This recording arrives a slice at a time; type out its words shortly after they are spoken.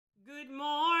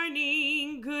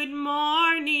good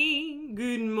morning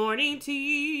to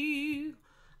you.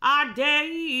 Our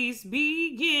day's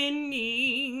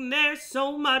beginning, there's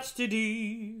so much to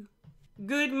do.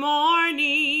 Good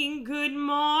morning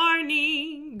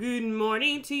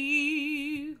to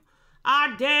you.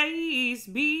 Our day's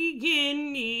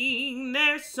beginning,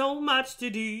 there's so much to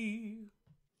do.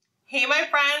 Hey my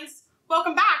friends,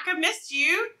 welcome back. I missed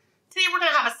you. Today we're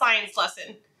going to have a science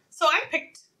lesson. So I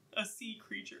picked a sea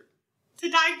creature to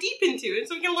dive deep into and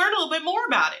so we can learn a little bit more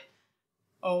about it.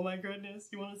 Oh my goodness,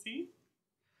 you want to see?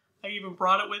 I even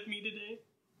brought it with me today.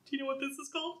 Do you know what this is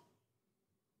called?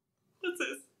 What's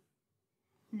this?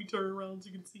 Let me turn it around so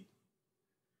you can see.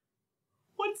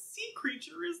 What sea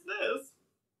creature is this?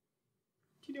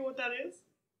 Do you know what that is?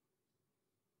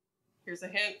 Here's a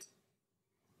hint.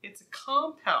 It's a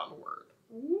compound word.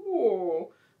 Ooh,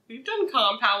 we've done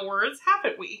compound words,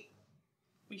 haven't we?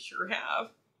 We sure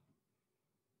have.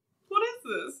 What is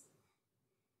this?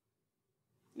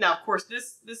 Now, of course,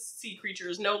 this sea creature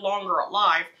is no longer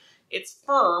alive. It's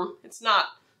firm. It's not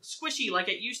squishy like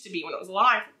it used to be when it was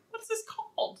alive. What's this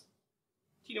called?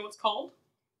 Do you know what it's called?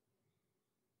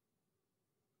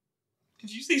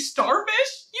 Did you say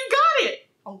starfish? You got it!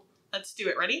 Oh, let's do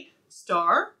it. Ready?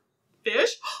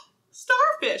 Starfish.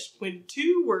 Starfish. When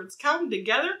two words come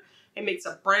together, it makes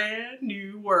a brand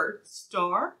new word.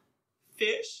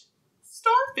 Starfish.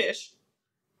 Starfish.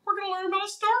 We're going to learn about a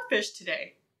starfish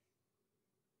today.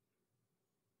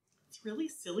 It's really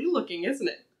silly looking, isn't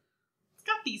it? It's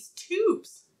got these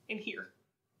tubes in here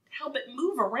to help it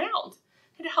move around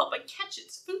and to help it catch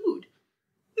its food.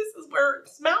 This is where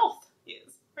its mouth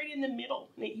is, right in the middle.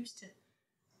 And it used to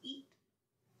eat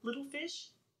little fish,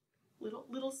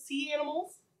 little sea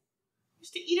animals. It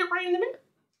used to eat it right in the middle.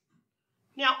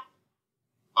 Now,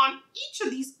 on each of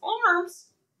these arms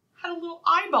had a little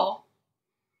eyeball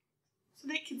so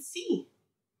they could see.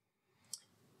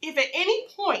 If at any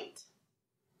point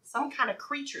some kind of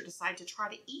creature decided to try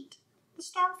to eat the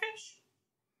starfish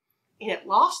and it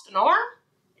lost an arm,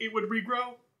 it would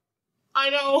regrow. I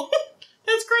know,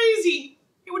 that's crazy.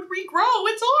 It would regrow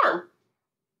its arm.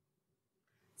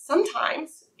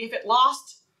 Sometimes, if it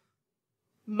lost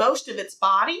most of its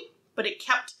body, but it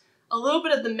kept a little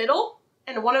bit of the middle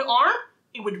and one arm,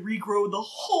 it would regrow the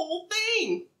whole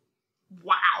thing.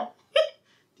 Wow.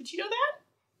 Did you know that?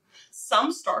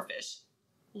 Some starfish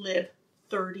live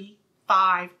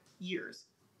 35 years.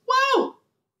 Whoa!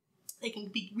 They can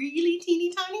be really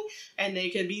teeny tiny and they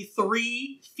can be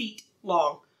 3 feet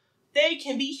long. They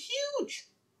can be huge.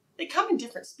 They come in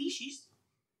different species.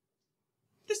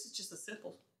 This is just a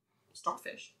simple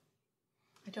starfish.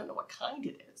 I don't know what kind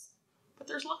it is, but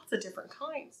there's lots of different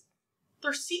kinds.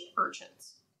 They're sea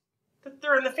urchins.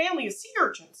 They're in the family of sea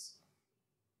urchins.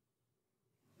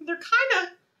 They're kind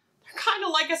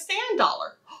of like a sand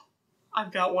dollar.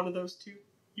 I've got one of those too.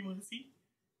 You want to see?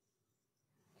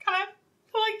 Kind of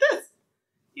like this.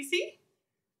 You see?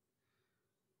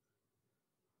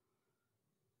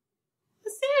 The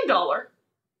sand dollar.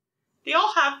 They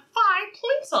all have 5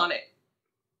 points on it.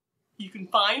 You can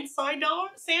find sand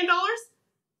dollars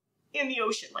in the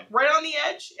ocean, like right on the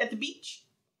edge at the beach.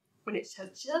 When it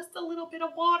has just a little bit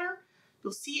of water,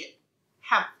 you'll see it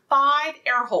have 5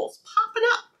 air holes popping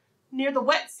up near the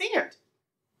wet sand.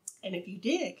 And if you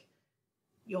dig,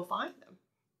 you'll find them.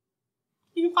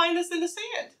 You can find this in the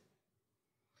sand.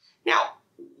 Now,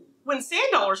 when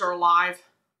sand dollars are alive,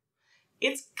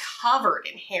 it's covered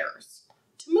in hairs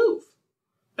to move,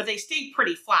 but they stay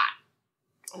pretty flat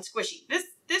and squishy. This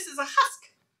is a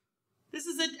husk. This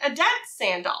is a dead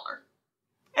sand dollar.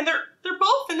 And they're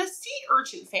both in the sea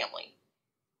urchin family.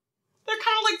 They're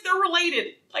kind of like they're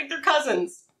related, like they're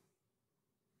cousins.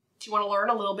 Do you want to learn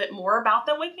a little bit more about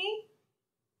them with me?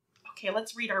 Okay,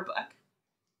 let's read our book.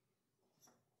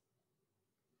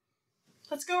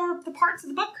 Let's go over the parts of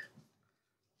the book.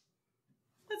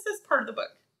 What's this part of the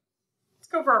book? Let's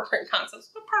go over our print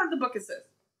concepts. What part of the book is this?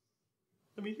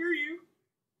 Let me hear you.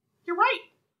 You're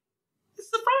right. This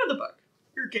is the front of the book.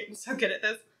 You're getting so good at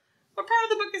this. What part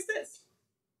of the book is this?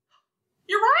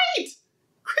 You're right.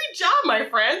 Great job, my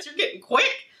friends. You're getting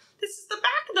quick. This is the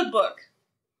back of the book.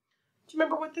 Do you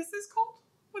remember what this is called?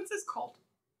 What's this called?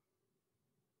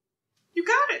 You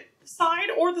got it. The side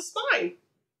or the spine.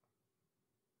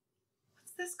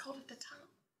 What's this called at the top?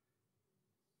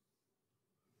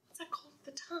 What's that called at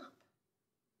the top?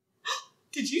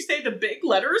 Did you say the big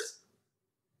letters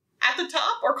at the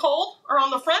top are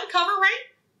on the front cover, right?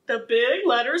 The big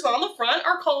letters on the front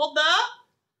are called the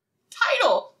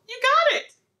title. You got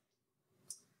it.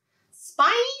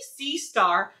 Spiny Sea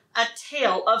Star, A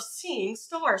Tale of Seeing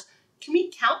Stars. Can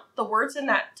we count the words in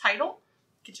that title?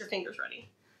 Get your fingers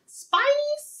ready. Spiny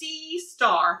Sea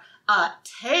Star, a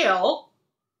tale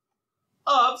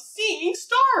of seeing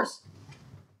stars.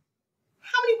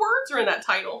 How many words are in that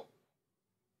title?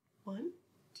 1,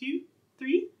 2,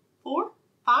 3, 4,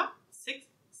 5, 6,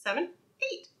 7,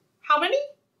 8. How many?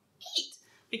 8.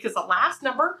 Because the last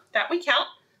number that we count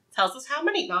tells us how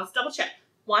many. Now let's double check.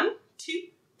 1, 2,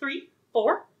 3,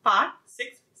 4, 5,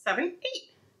 6, 7, 8.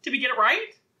 Did we get it right?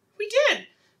 We did.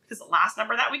 Because the last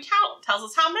number that we count tells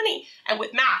us how many. And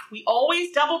with math, we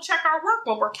always double check our work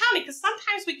when we're counting because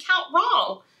sometimes we count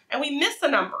wrong and we miss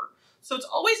a number. So it's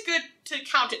always good to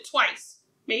count it twice,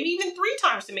 maybe even 3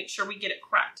 times to make sure we get it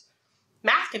correct.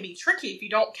 Math can be tricky if you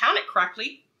don't count it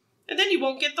correctly, and then you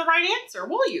won't get the right answer,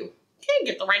 will you? You can't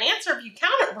get the right answer if you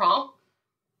count it wrong.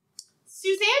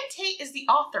 Suzanne Tate is the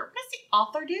author. What does the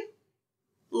author do?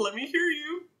 Let me hear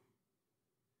you.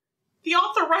 The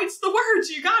author writes the words.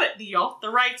 You got it. The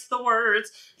author writes the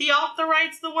words. The author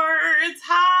writes the words.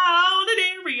 How the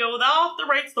dairy-o. The author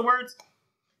writes the words.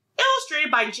 Illustrated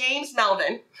by James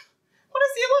Melvin. What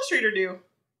does the illustrator do?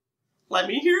 Let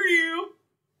me hear you.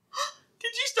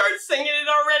 Did you start singing it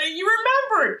already? You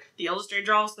remembered. The illustrator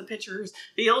draws the pictures.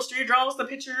 The illustrator draws the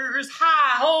pictures.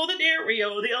 Hi-ho, the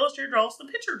dairy-o. The illustrator draws the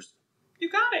pictures.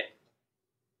 You got it.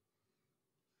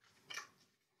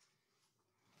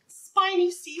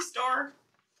 Spiny Sea Star.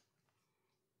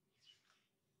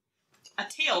 A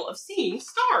tale of seeing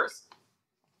stars.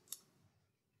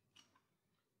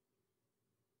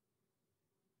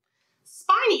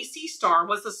 Spiny Sea Star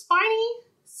was a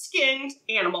spiny-skinned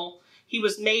animal. He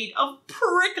was made of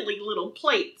prickly little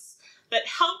plates that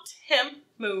helped him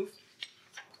move.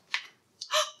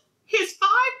 His 5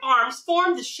 arms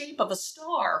formed the shape of a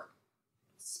star.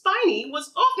 Spiny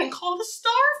was often called a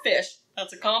starfish.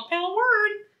 That's a compound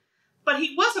word. But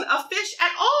he wasn't a fish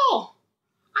at all.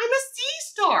 I'm a sea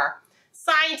star.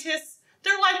 Scientists,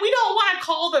 they're like, we don't want to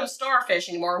call them starfish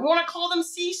anymore. We want to call them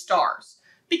sea stars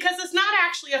because it's not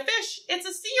actually a fish, it's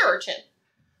a sea urchin.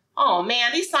 Oh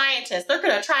man, these scientists, they're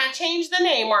going to try and change the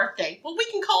name, aren't they? Well, we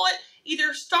can call it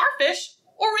either starfish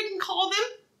or we can call them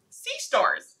sea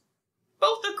stars.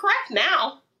 Both are correct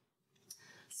now.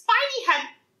 Spiny had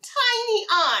tiny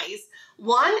eyes,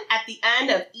 one at the end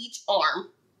of each arm.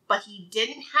 But he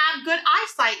didn't have good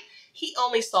eyesight. He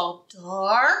only saw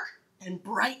dark and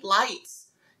bright lights.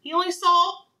 He only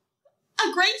saw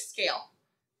a grayscale.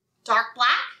 Dark black,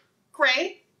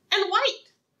 gray, and white.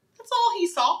 That's all he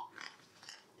saw.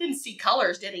 Didn't see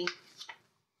colors, did he?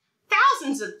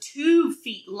 Thousands of tube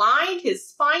feet lined his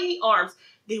spiny arms.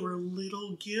 They were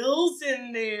little gills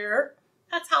in there.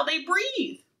 That's how they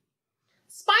breathe.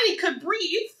 Spiny could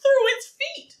breathe through its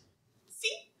feet.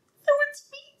 See? Through its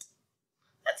feet.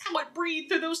 That's how it breathed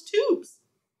through those tubes.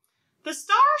 The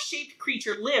star-shaped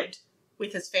creature lived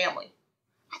with his family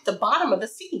at the bottom of the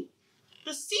sea.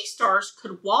 The sea stars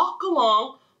could walk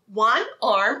along 1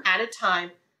 arm at a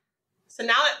time. So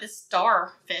now that this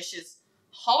starfish is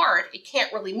hard, it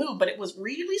can't really move, but it was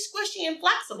really squishy and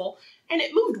flexible, and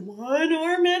it moved 1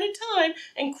 arm at a time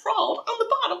and crawled on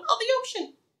the bottom of the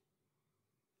ocean.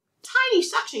 Tiny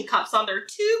suction cups on their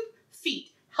tube feet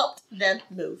helped them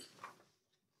move.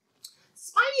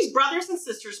 Spiny's brothers and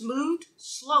sisters moved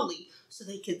slowly so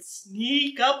they could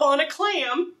sneak up on a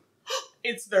clam.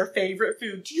 It's their favorite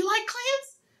food. Do you like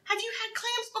clams? Have you had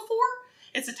clams before?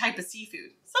 It's a type of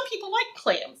seafood. Some people like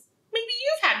clams. Maybe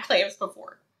you've had clams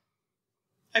before.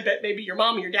 I bet maybe your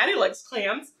mom or your daddy likes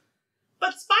clams.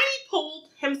 But Spiny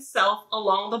pulled himself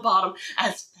along the bottom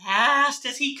as fast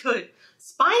as he could.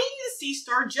 Spiny the sea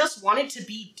star just wanted to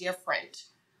be different.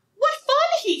 What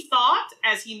fun, he thought,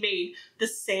 as he made the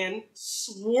sand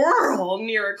swirl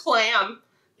near a clam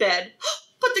bed.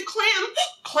 But the clam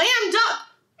clammed up,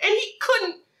 and he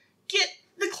couldn't get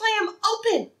the clam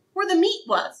open where the meat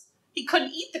was. He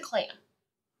couldn't eat the clam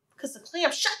because the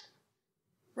clam shut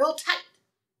real tight.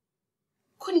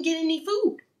 Couldn't get any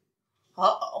food.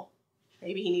 Uh-oh.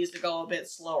 Maybe he needs to go a bit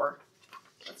slower.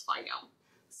 Let's find out.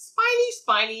 Spiny,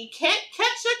 Spiny, can't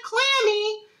catch a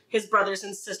clammy, his brothers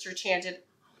and sister chanted.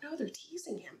 No, they're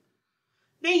teasing him.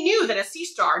 They knew that a sea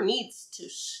star needs to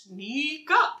sneak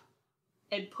up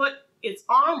and put its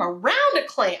arm around a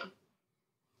clam.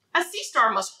 A sea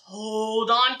star must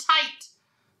hold on tight,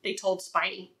 they told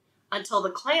Spiny, until the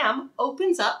clam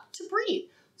opens up to breathe.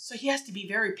 So he has to be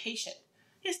very patient.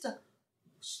 He has to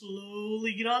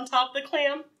slowly get on top of the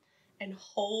clam and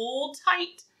hold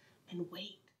tight and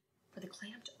wait for the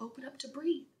clam to open up to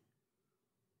breathe.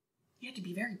 You have to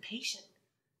be very patient.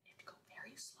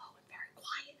 Slow and very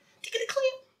quiet to get a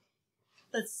clam.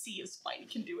 Let's see if Spiny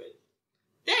can do it.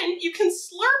 Then you can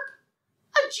slurp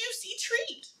a juicy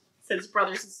treat, said his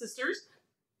brothers and sisters.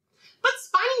 But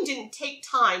Spiny didn't take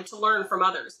time to learn from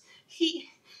others. He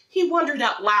wondered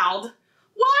out loud,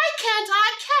 why can't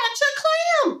I catch a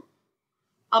clam?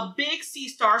 A big sea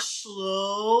star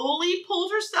slowly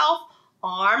pulled herself,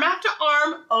 arm after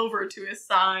arm, over to his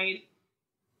side.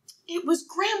 It was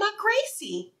Grandma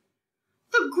Gracie,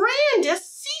 the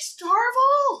grandest sea star of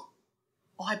all.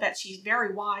 Oh, I bet she's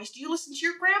very wise. Do you listen to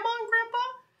your grandma and grandpa?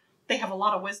 They have a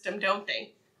lot of wisdom, don't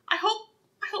they? I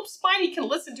hope Spiny can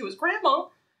listen to his grandma.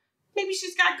 Maybe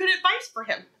she's got good advice for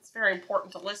him. It's very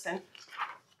important to listen.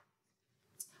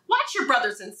 Watch your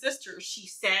brothers and sisters, she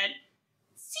said.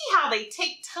 See how they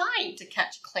take time to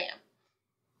catch a clam.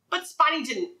 But Spiny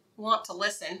didn't want to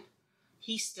listen.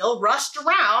 He still rushed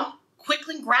around,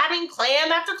 quickly grabbing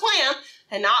clam after clam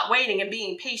and not waiting and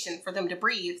being patient for them to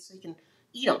breathe so he can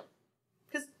eat them.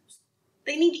 Because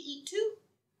they need to eat too.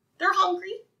 They're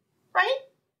hungry, right?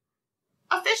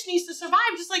 A fish needs to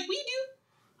survive just like we do.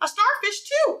 A starfish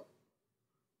too.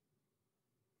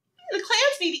 The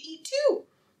clams need to eat too.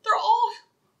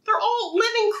 They're all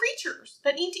living creatures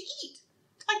that need to eat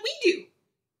like we do.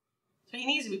 So he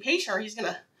needs to be patient or he's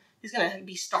gonna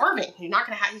be starving. He's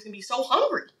gonna be so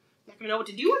hungry. He's not gonna know what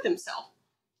to do with himself.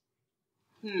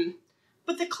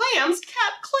 But the clams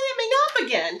kept clamming up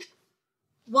again.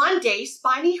 One day,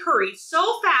 Spiny hurried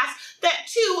so fast that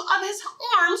 2 of his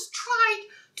arms tried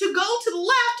to go to the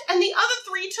left and the other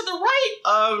 3 to the right.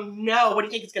 Oh no, what do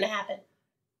you think is gonna happen?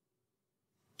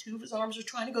 2 of his arms are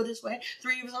trying to go this way.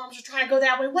 3 of his arms are trying to go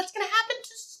that way. What's gonna happen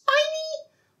to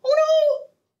Spiny? Oh no!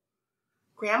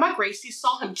 Grandma Gracie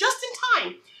saw him just in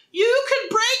time. You could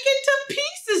break into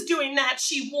pieces doing that,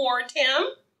 she warned him.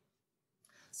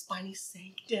 Spiny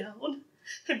sank down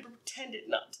and pretended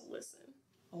not to listen.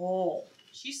 Oh,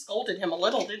 she scolded him a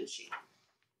little, didn't she?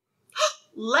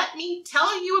 Let me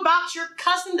tell you about your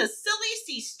cousin, the silly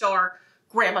sea star,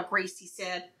 Grandma Gracie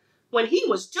said. When he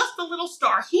was just a little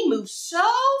star, he moved so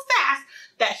fast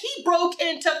that he broke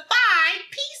into 5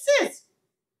 pieces.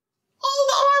 All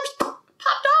the arms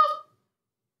popped off.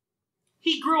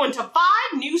 He grew into 5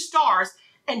 new stars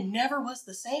and never was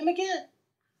the same again.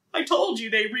 I told you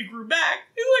they regrew back.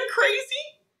 Isn't that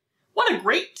crazy? What a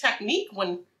great technique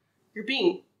when you're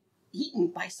being eaten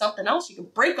by something else. You can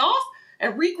break off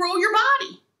and regrow your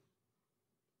body.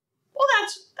 Well,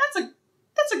 that's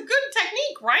a good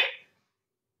technique, right?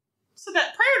 So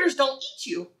that predators don't eat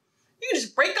you. You can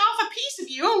just break off a piece of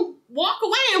you and walk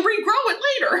away and regrow it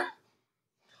later.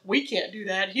 We can't do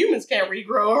that. Humans can't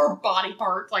regrow our body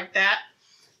parts like that.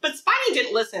 But Spiny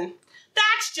didn't listen.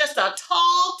 That's just a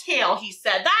tall tale, he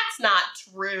said. That's not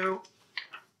true.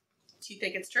 Do you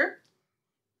think it's true?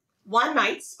 One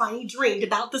night, Spiny dreamed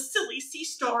about the silly sea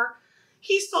star.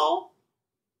 He saw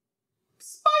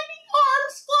Spiny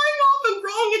arms flying off and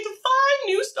growing into 5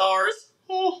 new stars.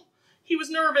 Oh, he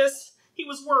was nervous. He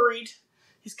was worried.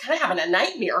 He's kind of having a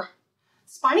nightmare.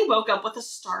 Spiny woke up with a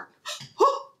start.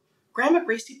 Oh, Grandma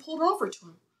Gracie pulled over to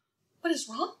him. What is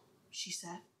wrong? She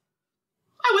said.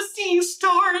 I was seeing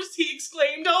stars, he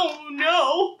exclaimed. Oh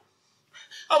no.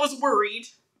 I was worried.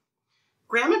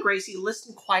 Grandma Gracie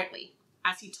listened quietly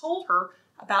as he told her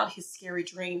about his scary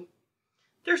dream.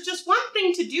 There's just one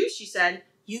thing to do, she said.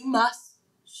 You must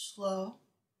slow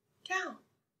down.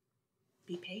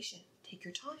 Be patient. Take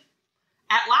your time.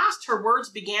 At last, her words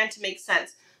began to make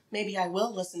sense. Maybe I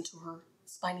will listen to her,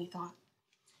 Spiny thought.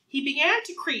 He began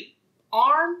to creep,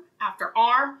 arm after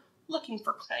arm, looking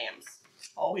for clams.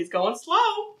 Oh, he's going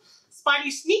slow.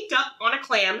 Spiny sneaked up on a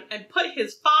clam and put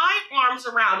his 5 arms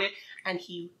around it, and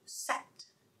he sat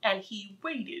and he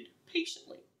waited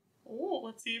patiently. Oh,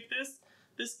 let's see if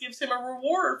this gives him a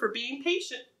reward for being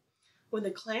patient. When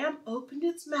the clam opened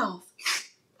its mouth,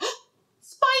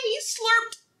 Spiny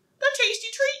slurped the tasty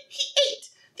treat. He ate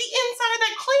the inside of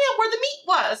that clam where the meat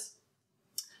was.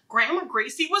 Grandma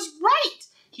Gracie was right,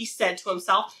 he said to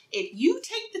himself. If you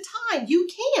take the time, you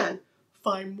can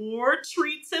find more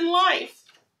treats in life.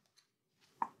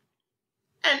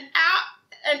 And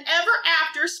ever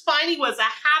after, Spiny was a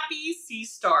happy sea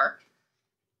star.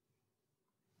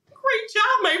 Great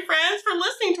job, my friends, for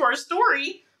listening to our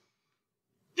story.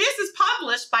 This is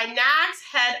published by Nag's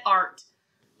Head Art.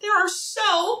 There are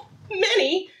so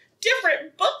many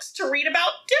different books to read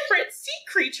about different sea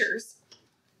creatures.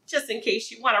 Just in case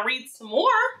you want to read some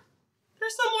more,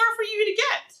 there's some more for you to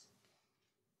get.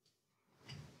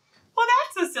 Well,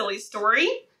 that's a silly story.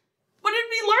 What did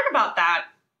we learn about that?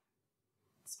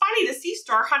 Spiny the sea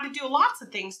star had to do lots of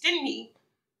things, didn't he?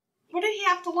 What did he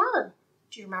have to learn?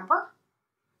 Do you remember?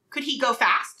 Could he go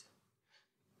fast?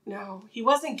 No, he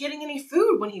wasn't getting any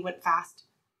food when he went fast.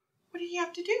 What did he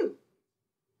have to do?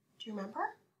 Do you remember?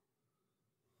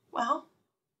 Well,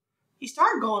 He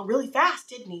started going really fast,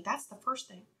 didn't he? That's the first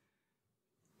thing.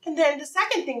 And then the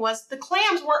second thing was the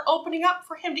clams weren't opening up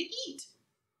for him to eat.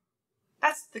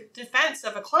 That's the defense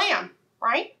of a clam,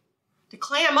 right? To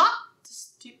clam up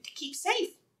to keep safe.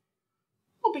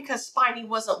 Well, because Spiny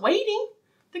wasn't waiting,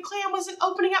 the clam wasn't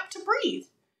opening up to breathe.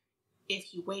 If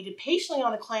he waited patiently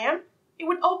on the clam, it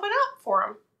would open up for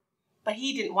him. But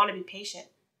he didn't want to be patient.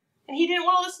 And he didn't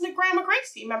want to listen to Grandma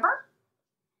Gracie, remember?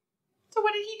 So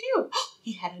what did he do?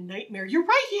 He had a nightmare. You're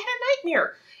right, he had a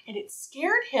nightmare. And it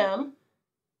scared him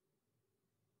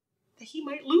that he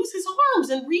might lose his arms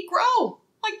and regrow,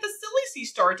 like the silly sea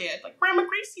star did, like Grandma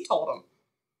Gracie told him.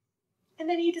 And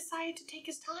then he decided to take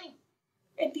his time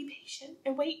and be patient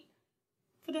and wait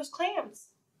for those clams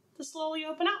to slowly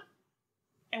open up.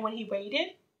 And when he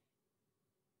waited,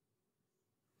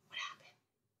 what happened?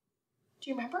 Do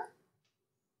you remember?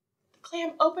 The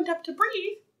clam opened up to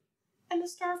breathe, and the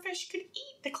starfish could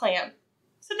eat the clam.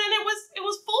 So then it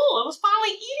was full. It was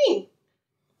finally eating.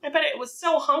 I bet it was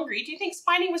so hungry. Do you think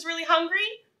Spiny was really hungry?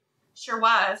 Sure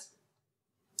was.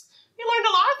 We learned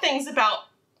a lot of things about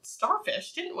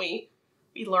starfish, didn't we?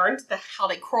 We learned how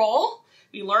they crawl.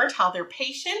 We learned how they're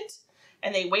patient,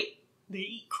 and they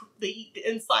eat the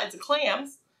insides of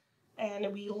clams.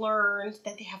 And we learned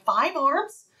that they have 5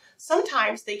 arms.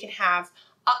 Sometimes they can have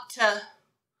up to,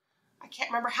 I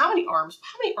can't remember how many arms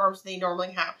do they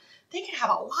normally have? They can have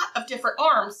a lot of different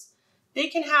arms. They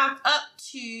can have up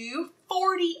to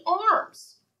 40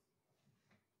 arms.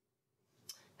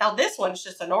 Now this one's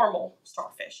just a normal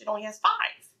starfish. It only has 5.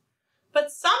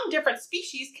 But some different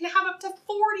species can have up to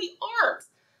 40 arms.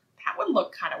 That would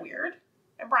look kind of weird.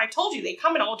 Remember I told you they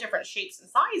come in all different shapes and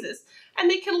sizes, and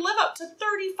they can live up to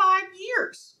 35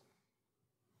 years.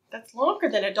 That's longer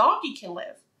than a doggy can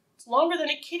live. It's longer than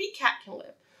a kitty cat can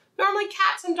live. Normally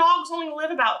cats and dogs only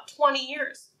live about 20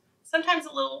 years, sometimes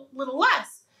a little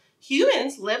less.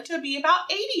 Humans live to be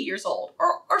about 80 years old,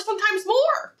 or sometimes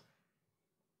more.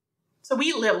 So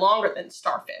we live longer than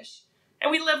starfish, and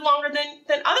we live longer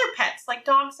than other pets like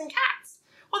dogs and cats.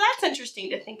 Well, that's interesting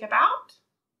to think about.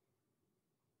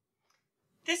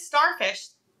 This starfish,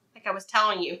 like I was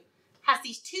telling you, has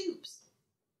these tubes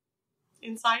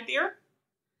inside there.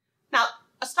 Now,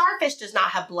 a starfish does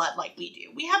not have blood like we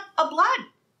do. We have a blood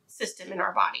system in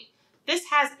our body. This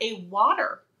has a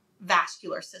water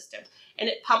vascular system, and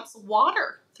it pumps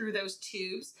water through those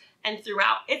tubes and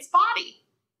throughout its body.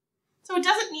 So it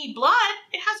doesn't need blood,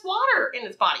 it has water in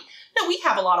its body. Now, we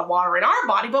have a lot of water in our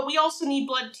body, but we also need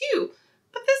blood too.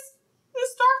 But this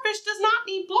starfish does not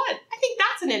need blood. I think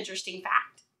that's an interesting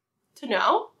fact to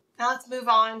know. Now let's move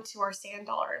on to our sand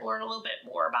dollar and learn a little bit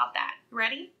more about that.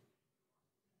 Ready?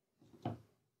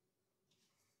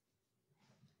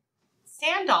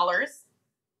 Sand dollars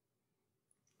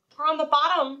are on the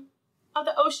bottom of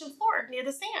the ocean floor near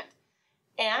the sand,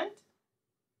 and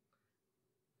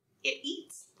it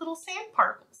eats little sand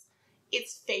particles.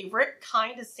 Its favorite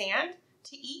kind of sand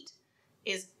to eat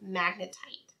is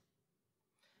magnetite.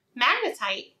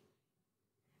 Magnetite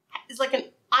is like an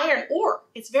iron ore.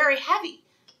 It's very heavy,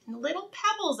 and the little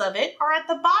pebbles of it are at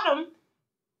the bottom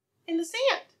in the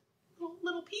sand,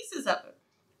 little pieces of it.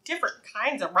 Different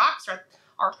kinds of rocks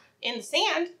are in the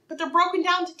sand, but they're broken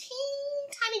down to teeny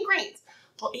tiny grains.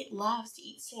 Well, it loves to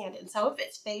eat sand, and some of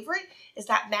its favorite is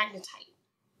that magnetite.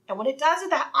 And what it does with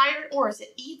that iron ore is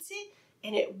it eats it,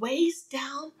 and it weighs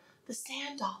down the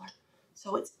sand dollar,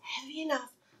 so it's heavy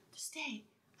enough to stay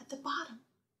at the bottom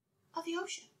of the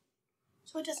ocean,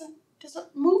 so it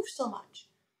doesn't move so much.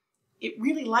 It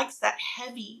really likes that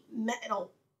heavy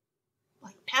metal,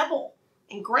 like pebble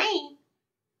and grain,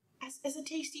 as a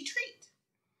tasty treat.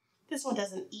 This one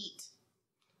doesn't eat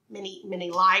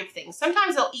many live things.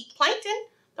 Sometimes they'll eat plankton.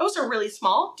 Those are really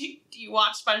small. Do you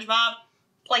watch SpongeBob?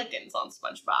 Plankton's on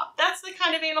SpongeBob. That's the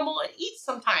kind of animal it eats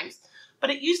sometimes, but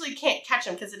it usually can't catch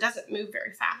them because it doesn't move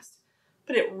very fast.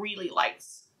 But it really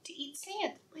likes to eat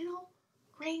sand, little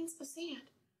grains of sand.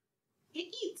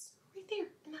 It eats right there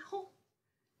in that hole.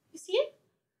 You see it?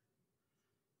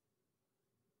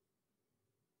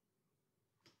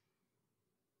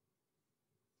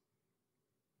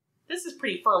 This is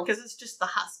pretty firm because it's just the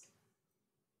husk.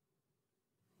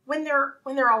 When they're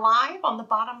alive on the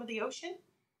bottom of the ocean,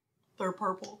 they're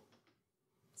purple.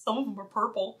 Some of them are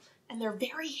purple, and they're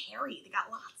very hairy. They got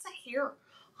lots of hair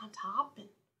on top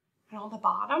and on the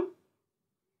bottom.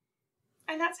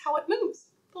 And that's how it moves.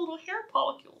 The little hair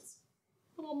follicles,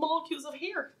 little molecules of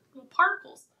hair, little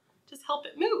particles, just help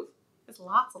it move. There's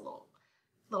lots of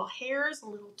little hairs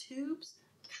and little tubes,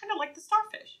 kind of like the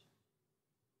starfish.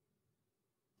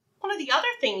 One of the other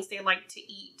things they like to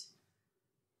eat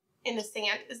in the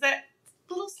sand is that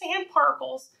little sand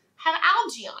particles have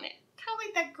algae on it, kind of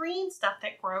like that green stuff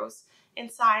that grows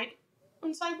inside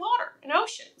water and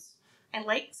oceans and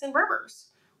lakes and rivers.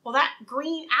 Well, that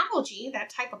green algae, that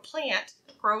type of plant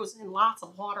that grows in lots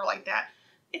of water like that,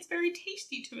 it's very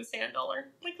tasty to a sand dollar,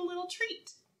 like a little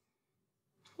treat.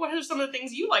 What are some of the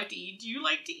things you like to eat? Do you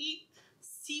like to eat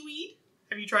seaweed?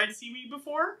 Have you tried seaweed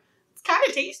before? It's kind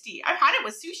of tasty. I've had it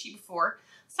with sushi before.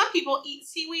 Some people eat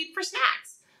seaweed for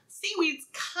snacks. Seaweed's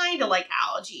kind of like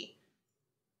algae,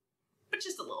 but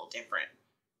just a little different.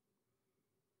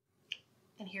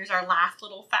 And here's our last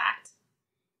little fact.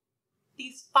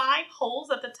 These 5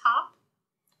 holes at the top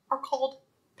are called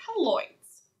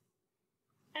petalloids,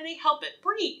 and they help it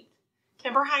breathe.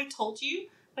 Remember how I told you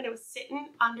when it was sitting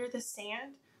under the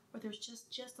sand where there's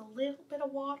just a little bit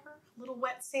of water, a little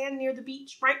wet sand near the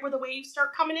beach, right where the waves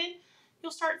start coming in?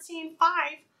 You'll start seeing 5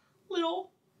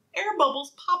 little air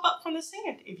bubbles pop up from the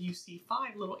sand. If you see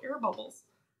 5 little air bubbles,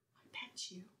 I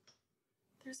bet you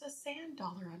there's a sand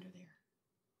dollar under there.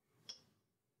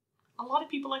 A lot of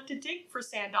people like to dig for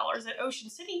sand dollars at Ocean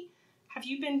City. Have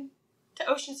you been to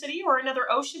Ocean City or another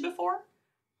ocean before?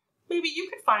 Maybe you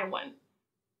could find one.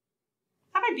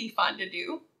 That might be fun to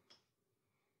do.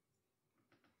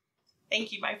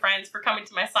 Thank you, my friends, for coming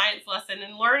to my science lesson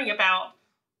and learning about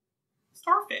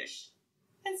starfish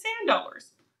and sand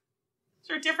dollars.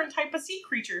 These are a different type of sea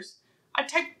creatures. A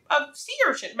type of sea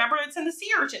urchin. Remember, it's in the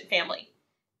sea urchin family.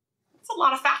 It's a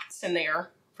lot of facts in there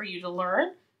for you to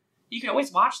learn. You can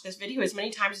always watch this video as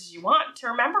many times as you want to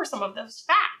remember some of those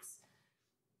facts.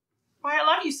 Why, I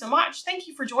love you so much. Thank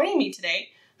you for joining me today.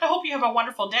 I hope you have a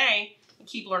wonderful day and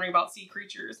keep learning about sea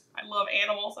creatures. I love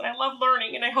animals and I love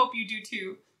learning, and I hope you do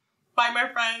too. Bye, my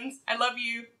friends. I love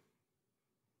you.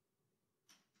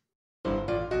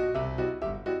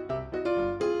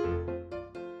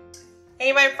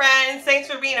 Hey, my friends. Thanks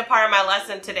for being a part of my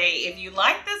lesson today. If you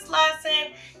like this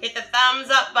lesson, hit the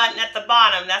thumbs up button at the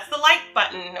bottom. That's the like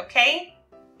button, okay?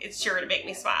 It's sure to make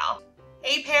me smile.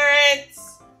 Hey,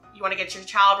 parents. You want to get your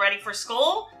child ready for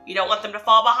school? You don't want them to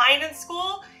fall behind in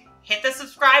school? Hit the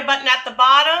subscribe button at the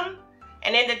bottom.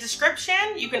 And in the description,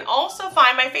 you can also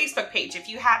find my Facebook page. If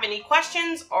you have any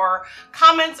questions or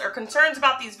comments or concerns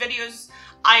about these videos,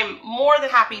 I'm more than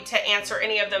happy to answer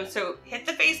any of them. So hit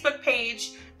the Facebook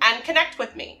page and connect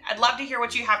with me. I'd love to hear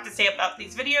what you have to say about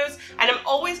these videos, and I'm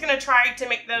always gonna try to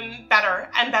make them better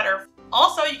and better.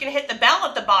 Also, you can hit the bell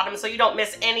at the bottom so you don't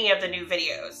miss any of the new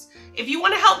videos. If you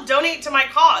wanna help donate to my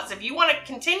cause, if you wanna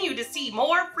continue to see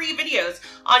more free videos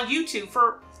on YouTube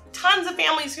for tons of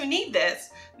families who need this,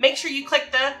 make sure you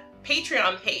click the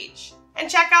Patreon page and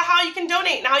check out how you can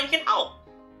donate and how you can help.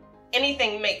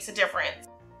 Anything makes a difference.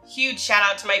 Huge shout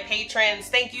out to my patrons.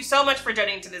 Thank you so much for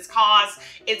donating to this cause.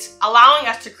 It's allowing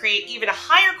us to create even a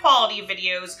higher quality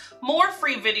videos, more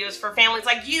free videos for families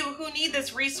like you who need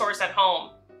this resource at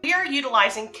home. We are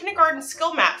utilizing kindergarten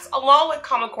skill maps along with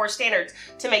Common Core standards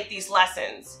to make these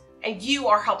lessons. And you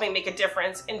are helping make a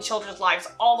difference in children's lives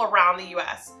all around the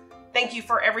US. Thank you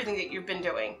for everything that you've been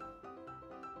doing.